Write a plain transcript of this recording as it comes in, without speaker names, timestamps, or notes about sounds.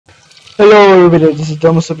Hello everybody, this is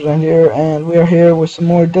Domo7 here, and we are here with some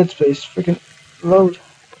more Dead Space. Freaking load.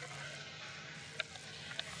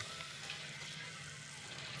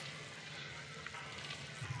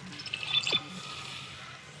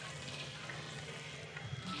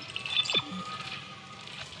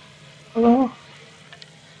 Hello?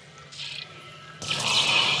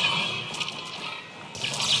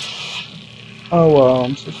 Oh wow,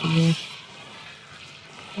 I'm such a genius.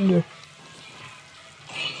 Wonder.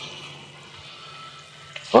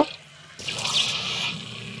 Fuck?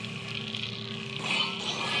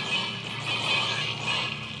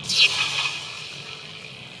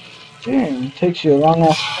 Damn, it takes you a long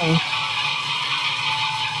ass time.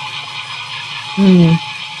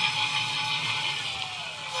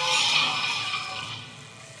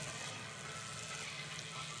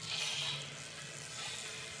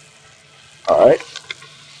 Alright.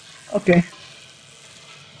 Okay.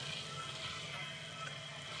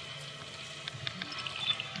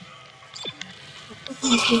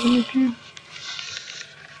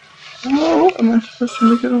 Oh, am I supposed to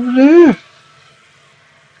make it over there?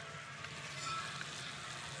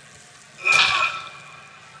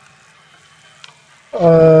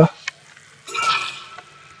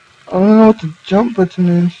 I don't know what the jump button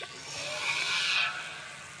is.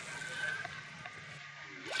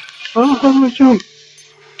 Oh, how do I jump?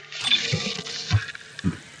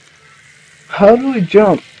 How do we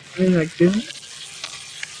jump? I mean, like this?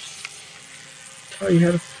 Tell you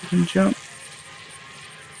how to freaking jump.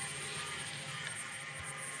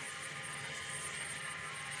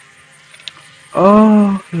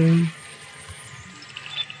 Oh, okay.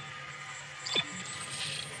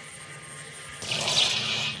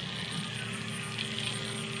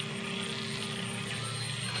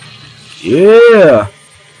 Yeah!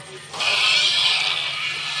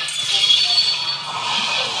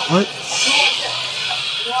 What?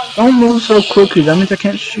 Don't move so quickly, that means I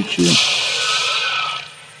can't shoot you.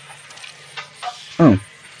 Oh.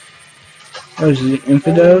 Those are the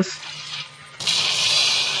infidels?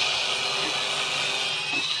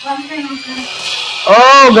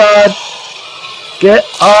 Oh god! Get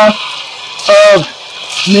off of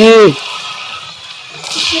me!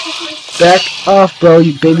 Back off, bro,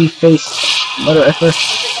 you baby face mother effer.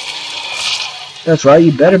 That's right,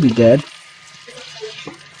 you better be dead.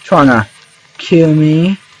 Trying to kill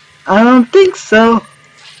me? I don't think so.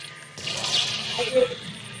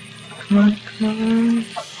 Come on, come on.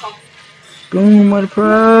 Boom, what a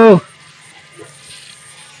pro!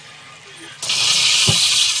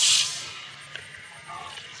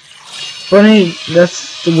 Funny,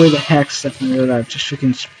 that's the way to hack stuff in real life. Just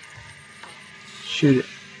freaking shoot it.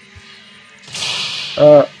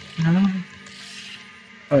 No.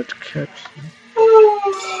 Oh, it's caps.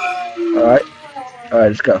 Alright. Alright,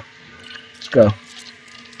 let's go. Let's go.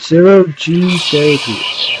 0G therapy.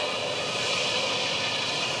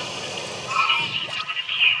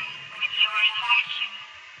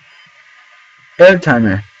 Air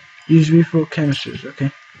timer. Use refill canisters,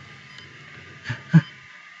 okay.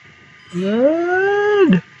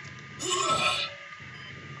 Good.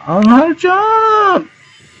 I don't know how to jump.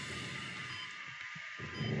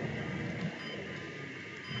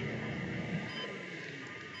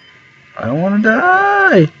 I don't want to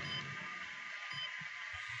die.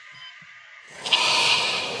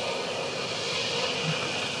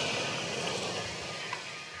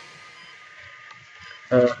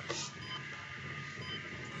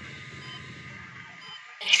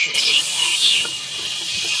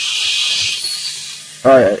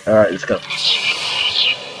 Alright, let's go.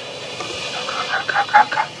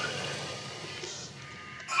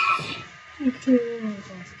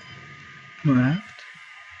 What?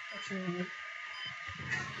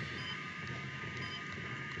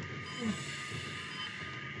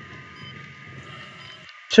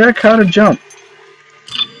 Check how to jump.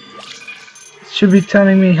 It should be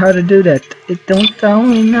telling me how to do that. It don't tell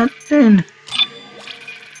me nothing.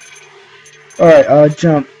 Alright,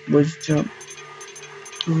 jump. Where's jump?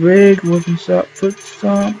 Rig, weapon stop, foot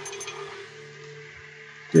stomp.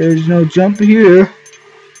 There's no jump here.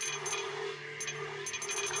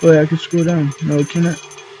 Wait, I can scroll down. No, I cannot.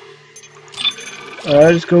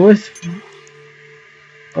 Alright, let's go with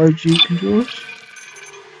RG controls.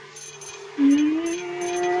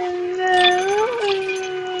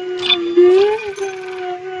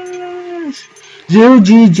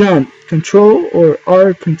 0G jump. Control or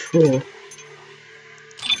R control?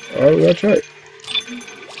 Alright, that's right.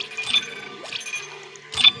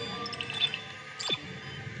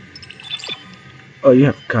 Oh, you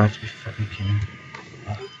have got to be fucking kidding me.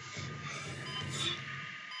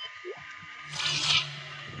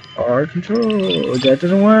 R control. That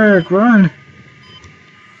doesn't work. Run.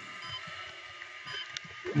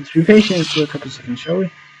 Let's be patient for a couple seconds, shall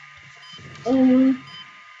we?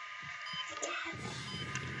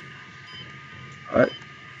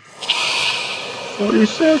 40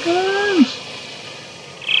 seconds.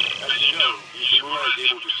 As you know, Ishimura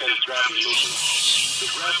is able to set his grab in motion. The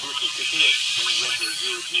grab boost is hit when you enter a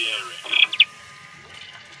zero-G area.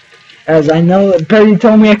 As I know, Perry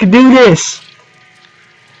told me I could do this.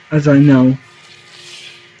 As I know.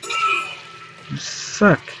 You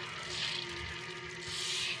suck.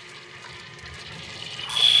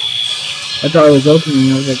 I thought it was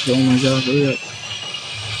opening. I was like, oh my god, hurry up.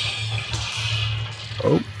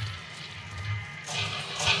 Oh.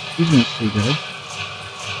 He's not too good.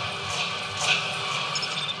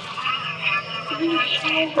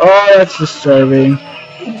 Oh, that's disturbing.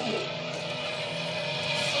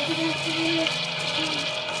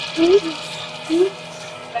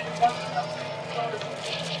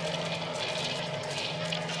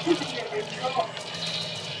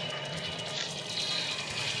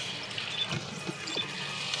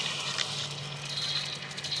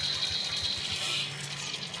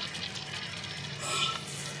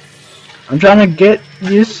 I'm trying to get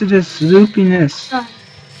used to this loopiness.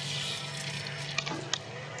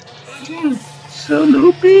 So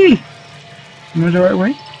loopy. Am I the right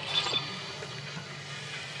way?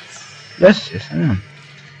 Yes, yes I am.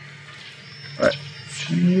 Alright,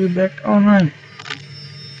 turn you back online.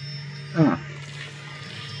 Ah.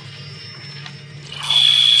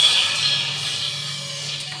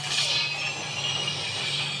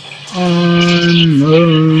 I'm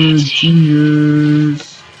a genius.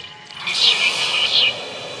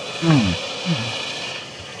 Oh.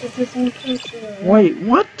 Wait,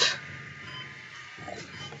 what?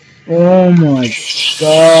 Oh my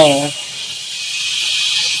god.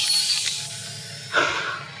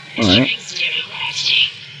 Alright.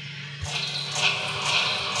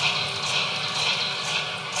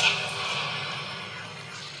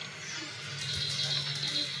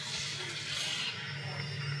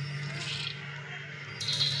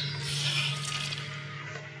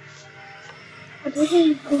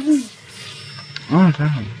 Oh, it's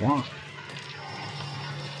out of block.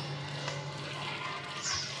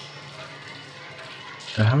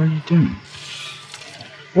 The hell are you doing?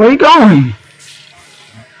 Where are you going?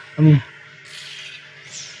 I mean,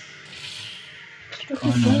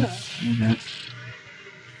 oh no, that.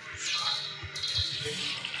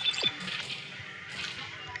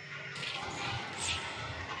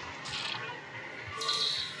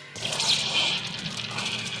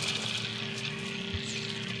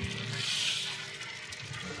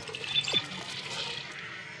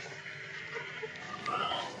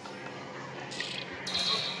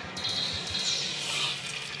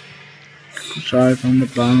 Sorry from the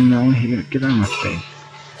bottom now, here, get on my face.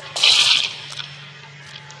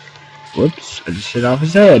 Whoops, I just hit off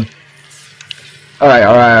his head. Alright,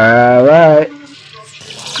 alright.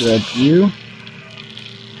 Good view.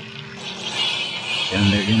 Down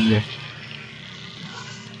there, in there.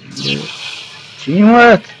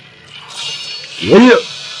 Teamwork! Yeah!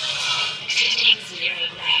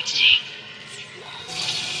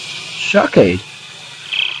 Shockade.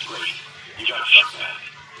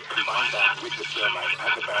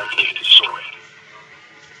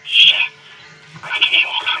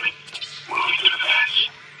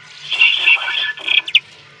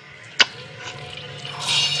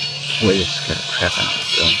 Wait, this got a crap on it,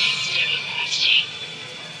 though.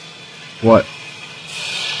 What?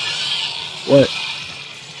 What?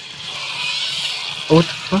 Oh, what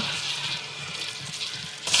the fuck?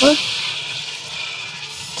 What?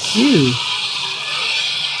 You?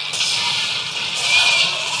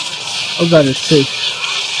 Oh god, it's safe.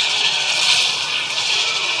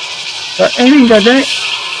 Start aiming, goddammit!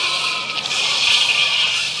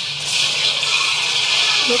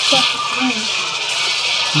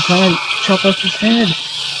 I'm trying to chop off his head.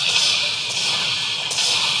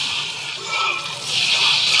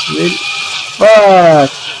 Really?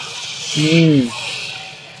 Fuck me.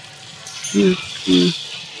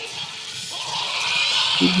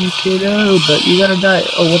 You kiddo, but you gotta die.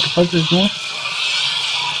 Oh, what the fuck? There's more?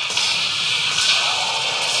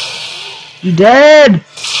 You dead?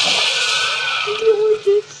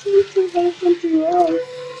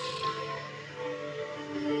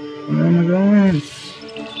 Where am I going?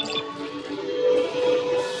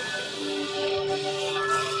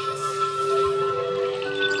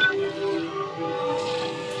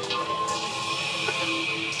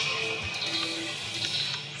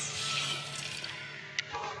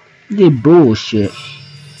 They bullshit.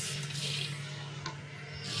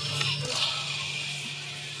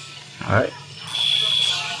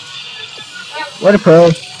 What a pro.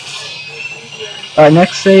 Alright,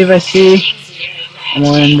 next save I see, I'm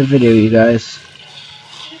gonna end the video, you guys.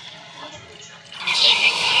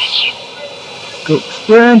 Go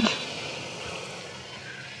sprint!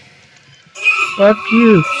 Fuck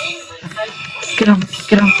you! Get off,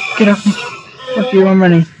 get off, get off me! Fuck you, I'm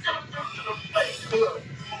running.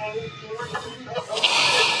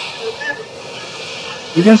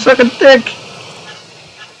 You can suck a dick!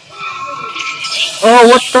 Oh,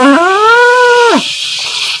 what the hell?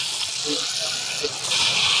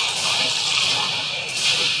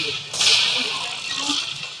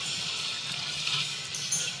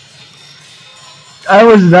 I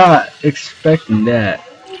was not expecting that.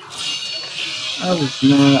 I was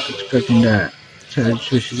not expecting that. Try to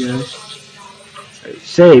switch you guys.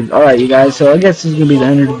 Save. Alright, you guys. So I guess this is going to be the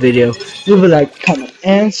end of the video. Leave a like, comment,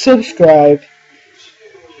 and subscribe.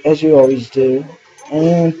 As you always do.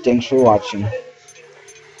 And thanks for watching.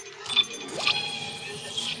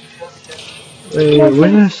 Wait, what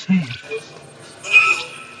did I say?